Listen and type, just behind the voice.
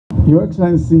Your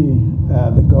Excellency,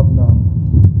 the Governor,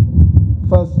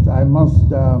 first I must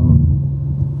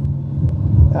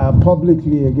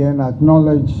publicly again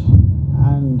acknowledge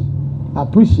and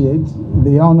appreciate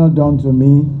the honor done to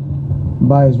me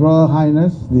by His Royal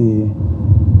Highness, the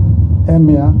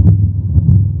Emir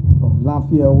of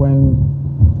Lafayette, when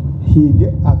he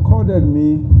accorded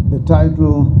me the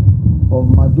title of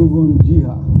Madugun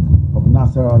Jiha of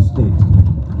Nasarawa State.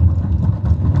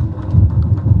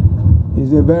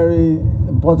 It's a very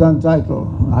important title,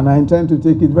 and I intend to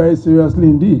take it very seriously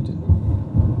indeed.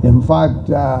 In fact,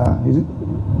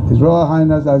 His Royal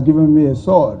Highness has given me a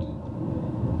sword,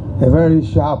 a very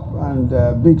sharp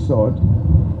and big sword,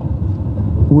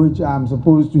 which I'm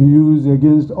supposed to use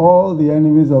against all the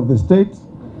enemies of the state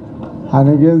and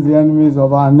against the enemies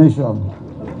of our nation.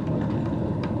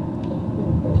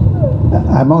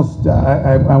 I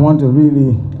want to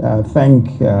really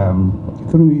thank,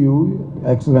 through you,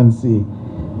 Excellency,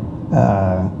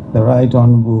 the Right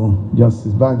Honorable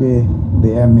Justice Bage,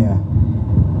 the Emir,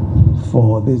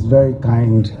 for this very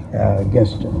kind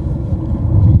gesture.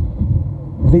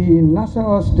 The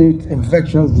Nasarawa State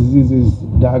Infectious Diseases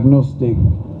Diagnosis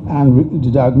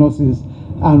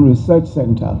and Research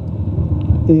Center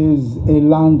is a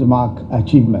landmark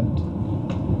achievement.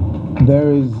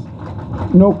 There is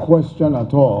no question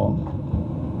at all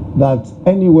that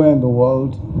anywhere in the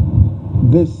world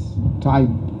this type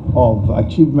of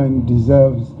achievement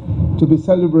deserves to be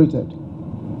celebrated.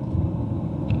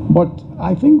 But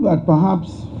I think that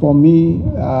perhaps for me,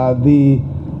 the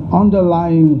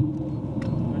underlying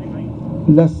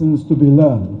lessons to be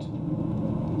learned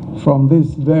from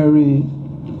this very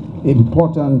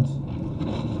important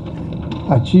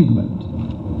achievement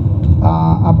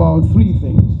are about three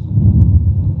things.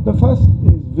 The first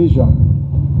is vision.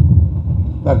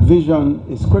 That vision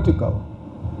is critical,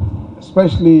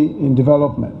 especially in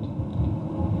development,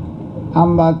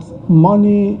 and that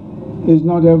money is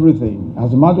not everything.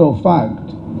 As a matter of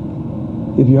fact,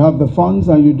 if you have the funds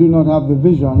and you do not have the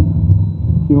vision,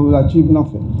 you will achieve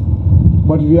nothing.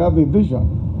 But if you have a vision,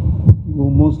 you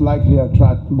will most likely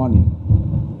attract money.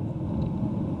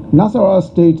 Nasarawa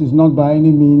State is not by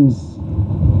any means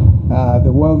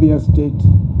the wealthiest state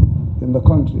in the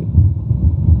country.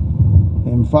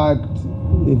 In fact,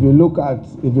 if you look at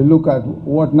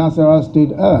what Nasarawa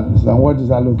State earns and what is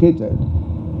allocated,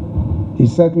 it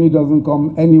certainly doesn't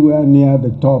come anywhere near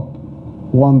the top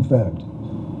 1/3.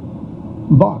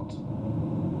 But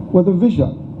with a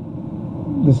vision,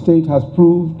 the state has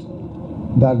proved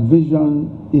that vision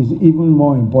is even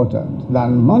more important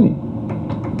than money.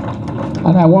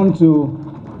 And I want to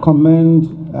commend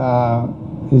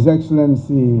His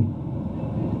Excellency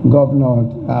Governor,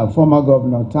 former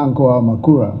Governor Tanko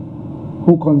Makura,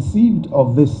 who conceived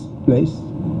of this place,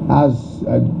 as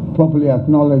properly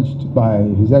acknowledged by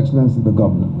His Excellency the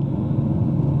Governor,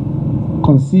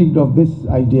 conceived of this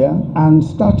idea and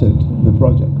started the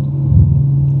project.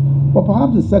 But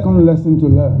perhaps the second lesson to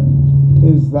learn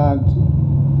is that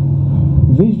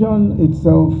vision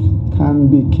itself can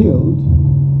be killed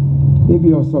if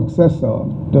your successor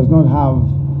does not have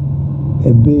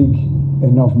a big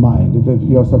enough mind, if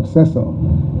your successor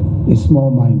is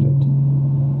small-minded.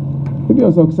 If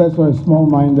your successor is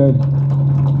small-minded,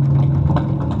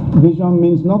 vision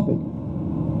means nothing.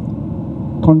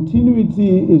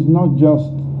 Continuity is not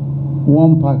just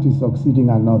one party succeeding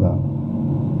another.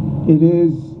 It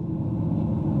is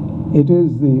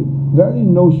the very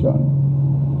notion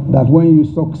that when you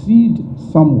succeed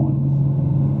someone,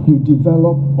 you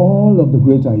develop all of the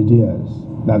great ideas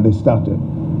that they started.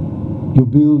 You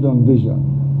build on vision.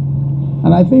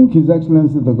 And I think His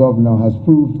Excellency the Governor has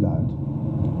proved that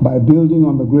by building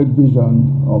on the great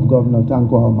vision of Governor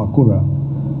Tanko Makura,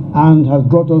 and has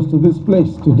brought us to this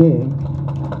place today,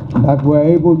 that we're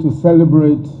able to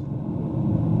celebrate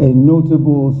a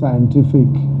notable scientific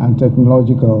and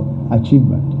technological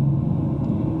achievement.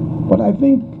 But I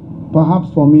think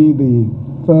perhaps for me the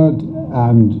third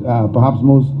and perhaps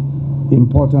most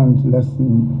important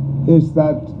lesson is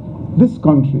that this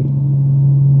country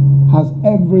has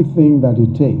everything that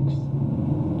it takes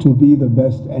to be the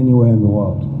best anywhere in the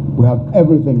world. We have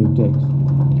everything it takes.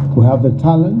 We have the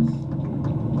talents,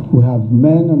 we have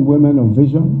men and women of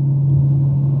vision,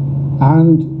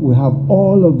 and we have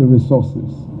all of the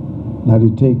resources that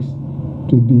it takes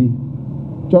to be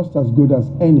just as good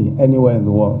as anywhere in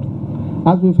the world.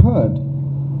 As we've heard,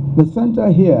 the center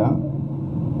here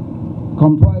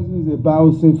comprises a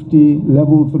biosafety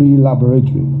level 3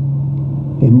 laboratory,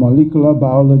 a molecular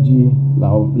biology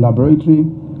laboratory,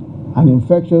 an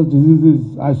infectious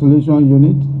diseases isolation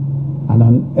unit, and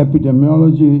an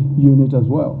epidemiology unit as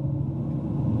well.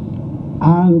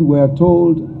 And we're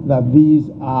told that these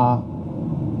are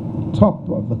top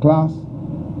of the class,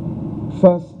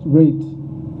 first-rate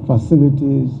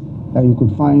facilities that you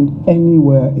could find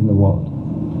anywhere in the world.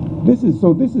 This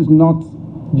is not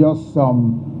just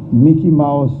some Mickey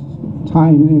Mouse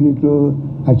tiny little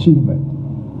achievement.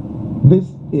 This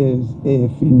is a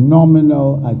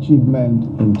phenomenal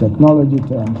achievement in technology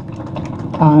terms,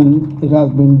 and it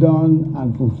has been done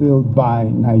and fulfilled by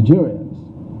Nigerians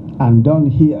and done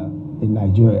here in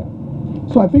Nigeria.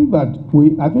 So I think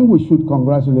we should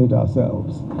congratulate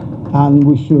ourselves, and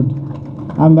we should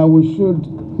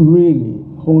really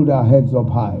hold our heads up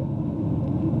high.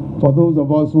 For those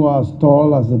of us who are as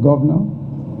tall as the governor,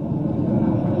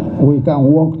 we can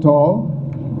walk tall.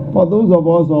 For those of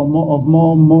us of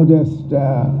more modest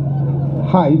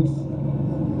heights,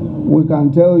 we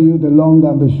can tell you the long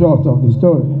and the short of the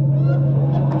story.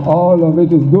 All of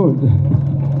it is good.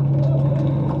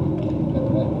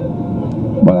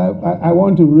 But I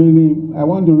want to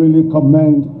really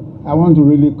commend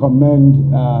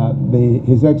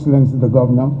His Excellency the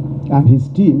Governor and his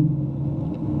team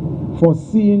for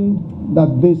seeing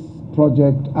that this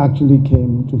project actually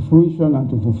came to fruition and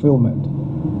to fulfillment,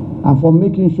 and for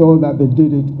making sure that they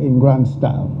did it in grand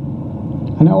style.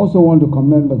 And I also want to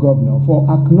commend the governor for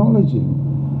acknowledging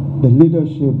the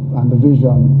leadership and the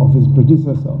vision of his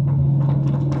predecessor.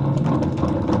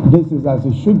 This is as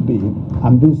it should be,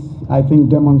 and this, I think,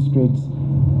 demonstrates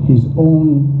his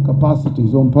own capacity,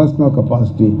 his own personal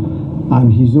capacity,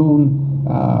 and his own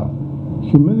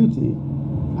humility,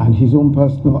 and his own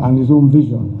personal and his own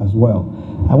vision as well.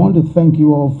 I want to thank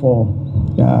you all for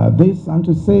this, and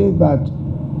to say that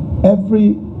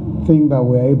everything that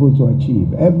we're able to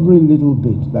achieve, every little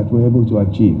bit that we're able to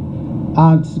achieve,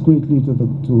 adds greatly to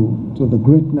the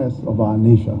greatness of our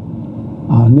nation.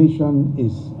 Our nation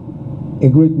is a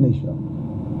great nation,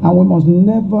 and we must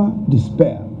never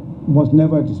despair. We must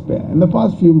never despair. In the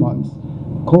past few months,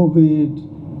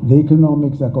 COVID, the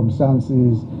economic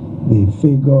circumstances, the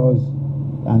figures,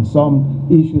 and some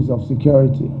issues of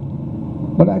security.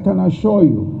 But I can assure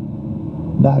you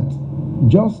that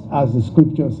just as the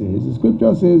scripture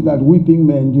says that weeping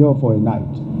may endure for a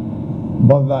night,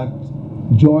 but that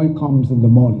joy comes in the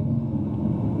morning.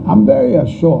 I'm very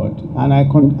assured, and I'm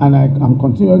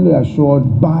continually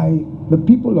assured by the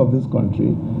people of this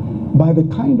country, by the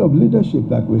kind of leadership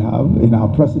that we have in our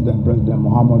President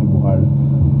Muhammadu Buhari,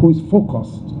 who is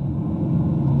focused.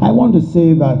 I want to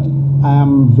say that I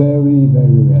am very,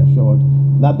 very reassured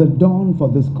that the dawn for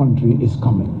this country is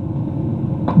coming.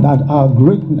 That our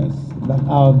greatness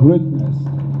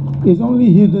is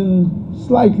only hidden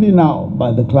slightly now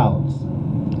by the clouds,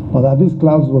 but that these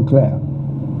clouds will clear,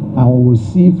 and we will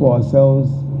see for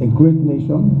ourselves a great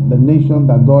nation, the nation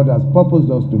that God has purposed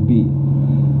us to be.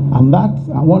 And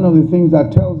one of the things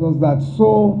that tells us that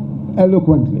so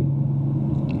eloquently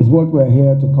is what we're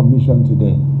here to commission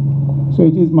today. So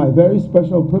it is my very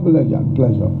special privilege and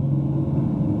pleasure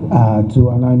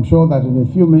and I'm sure that in a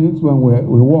few minutes when we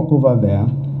walk over there,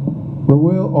 we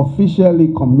will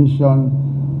officially commission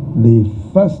the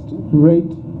first-rate,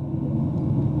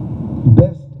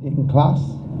 best-in-class,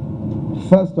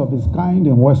 first of its kind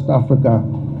in West Africa,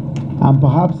 and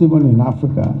perhaps even in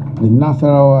Africa, the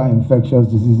Nasarawa Infectious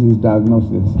Diseases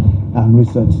Diagnosis and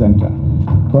Research Center.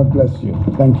 God bless you.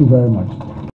 Thank you very much.